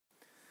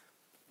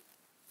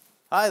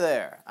Hi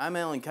there, I'm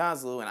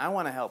AKOZ and I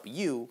want to help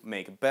you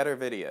make better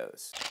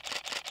videos.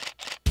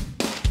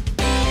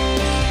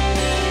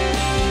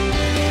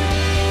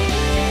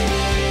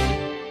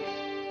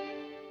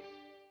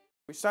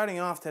 We're starting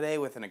off today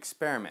with an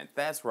experiment.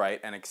 That's right,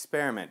 an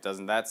experiment.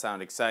 Doesn't that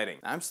sound exciting?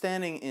 I'm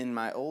standing in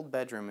my old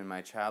bedroom in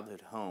my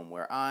childhood home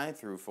where I,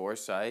 through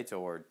foresight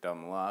or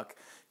dumb luck,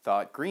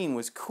 thought green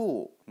was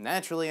cool.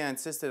 Naturally, I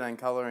insisted on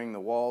coloring the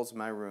walls of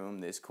my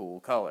room this cool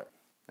color.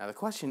 Now the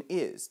question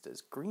is,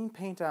 does green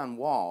paint on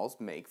walls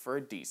make for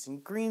a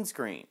decent green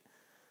screen?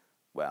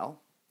 Well,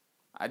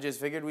 I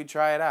just figured we'd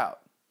try it out.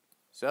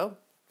 So,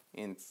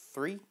 in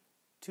 3,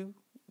 2,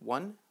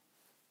 1...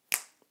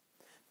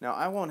 Now,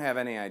 I won't have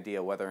any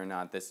idea whether or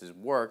not this has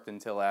worked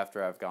until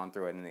after I've gone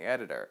through it in the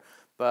editor,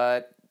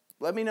 but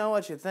let me know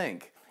what you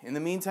think. In the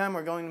meantime,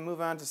 we're going to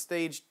move on to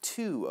stage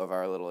 2 of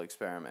our little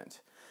experiment,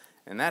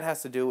 and that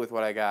has to do with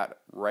what I got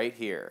right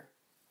here.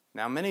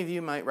 Now, many of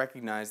you might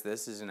recognize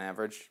this as an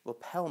average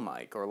lapel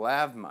mic or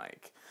lav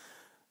mic.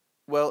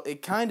 Well,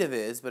 it kind of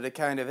is, but it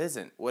kind of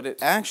isn't. What it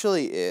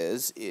actually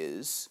is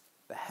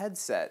the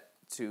headset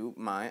to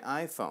my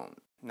iPhone.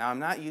 Now, I'm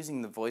not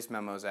using the Voice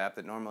Memos app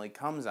that normally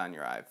comes on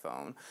your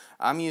iPhone.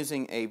 I'm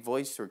using a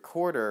voice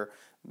recorder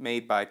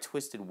made by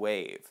Twisted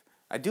Wave.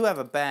 I do have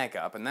a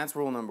backup, and that's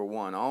rule number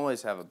 1.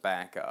 Always have a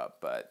backup,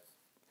 but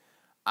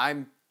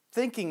I'm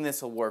thinking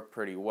this will work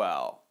pretty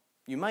well.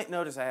 You might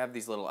notice I have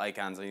these little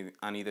icons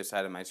on either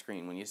side of my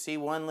screen. When you see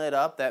one lit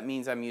up, that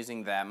means I'm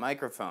using that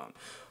microphone.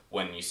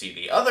 When you see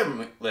the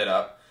other lit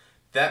up,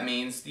 that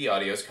means the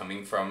audio is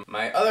coming from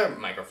my other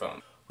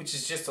microphone, which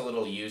is just a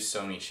little used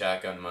Sony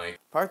shotgun mic.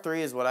 Part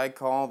 3 is what I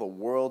call the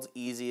world's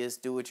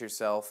easiest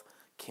do-it-yourself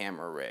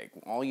camera rig.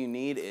 All you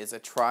need is a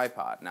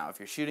tripod. Now, if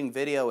you're shooting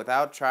video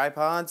without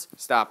tripods,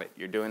 stop it.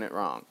 You're doing it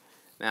wrong.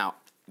 Now,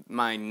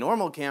 my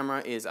normal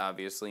camera is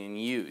obviously in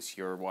use.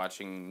 You're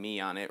watching me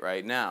on it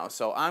right now.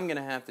 So I'm going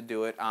to have to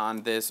do it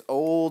on this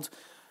old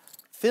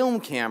film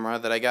camera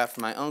that I got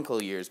from my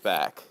uncle years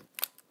back.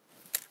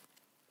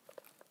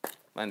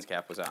 Lens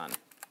cap was on.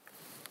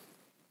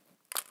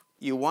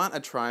 You want a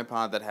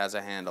tripod that has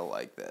a handle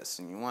like this,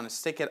 and you want to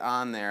stick it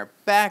on there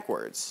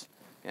backwards.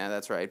 Yeah,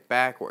 that's right,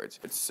 backwards,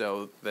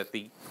 so that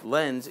the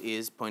lens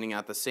is pointing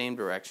out the same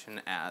direction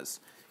as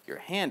your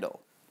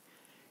handle.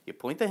 You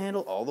point the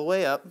handle all the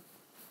way up,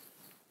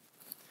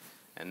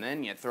 and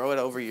then you throw it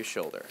over your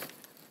shoulder.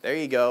 There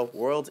you go,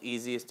 world's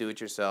easiest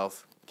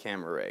do-it-yourself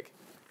camera rig.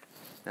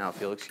 Now,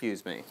 if you'll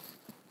excuse me.